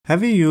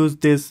Have you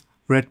used this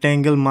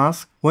rectangle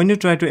mask? When you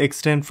try to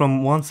extend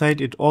from one side,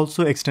 it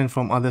also extends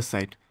from other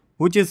side,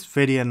 which is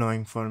very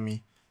annoying for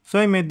me. So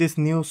I made this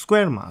new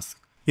square mask.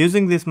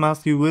 Using this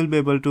mask, you will be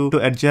able to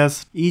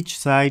adjust each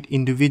side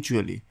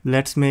individually.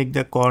 Let's make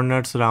the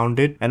corners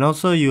rounded, and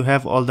also you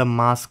have all the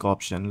mask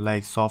option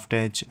like soft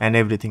edge and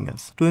everything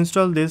else. To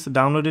install this,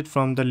 download it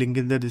from the link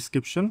in the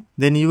description.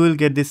 Then you will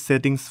get this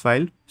settings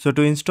file. So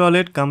to install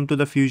it, come to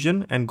the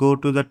Fusion and go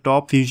to the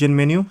top Fusion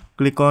menu.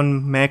 Click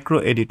on macro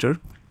editor.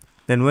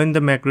 Then when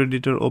the macro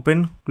editor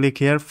open, click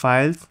here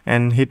files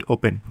and hit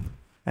open.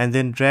 And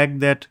then drag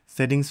that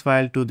settings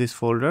file to this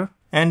folder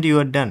and you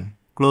are done.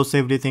 Close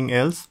everything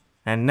else.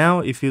 And now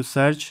if you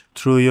search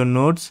through your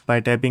nodes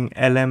by typing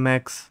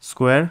LMX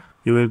square,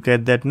 you will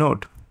get that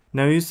node.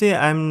 Now you see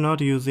I'm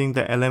not using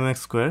the LMX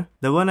square.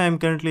 The one I'm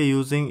currently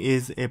using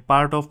is a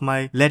part of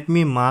my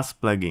LetMeMask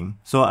plugin.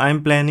 So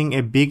I'm planning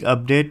a big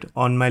update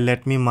on my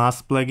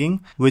LetMeMask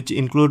plugin, which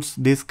includes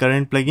this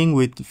current plugin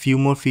with few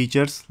more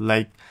features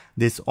like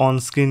this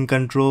on-screen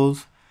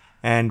controls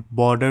and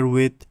border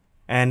width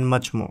and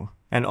much more.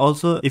 And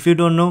also, if you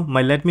don't know,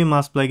 my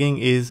LetMeMask plugin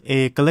is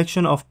a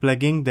collection of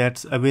plugins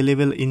that's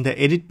available in the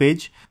edit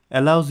page,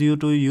 allows you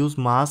to use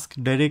mask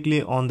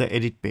directly on the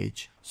edit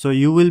page. So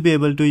you will be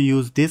able to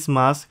use this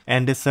mask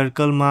and a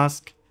circle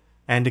mask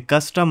and a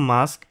custom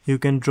mask. You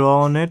can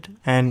draw on it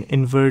and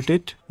invert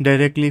it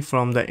directly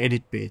from the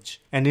edit page.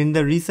 And in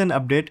the recent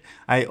update,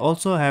 I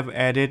also have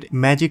added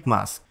magic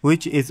mask,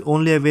 which is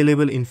only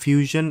available in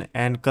Fusion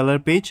and color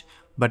page,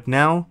 but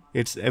now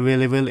it's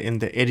available in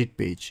the edit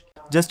page.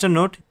 Just a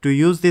note, to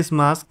use this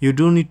mask, you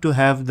do need to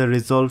have the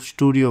Resolve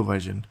Studio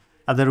version.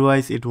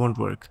 Otherwise, it won't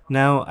work.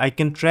 Now, I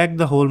can track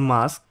the whole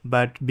mask,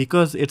 but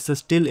because it's a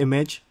still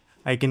image,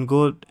 I can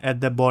go at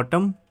the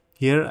bottom.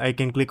 Here, I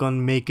can click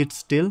on make it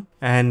still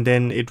and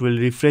then it will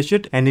refresh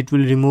it and it will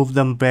remove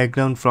the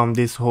background from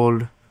this whole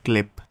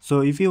clip.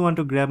 So if you want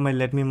to grab my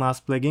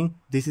LetMeMask plugin,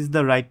 this is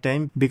the right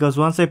time because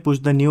once I push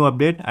the new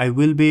update, I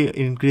will be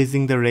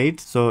increasing the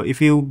rates. So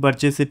if you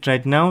purchase it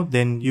right now,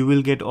 then you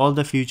will get all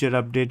the future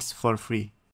updates for free.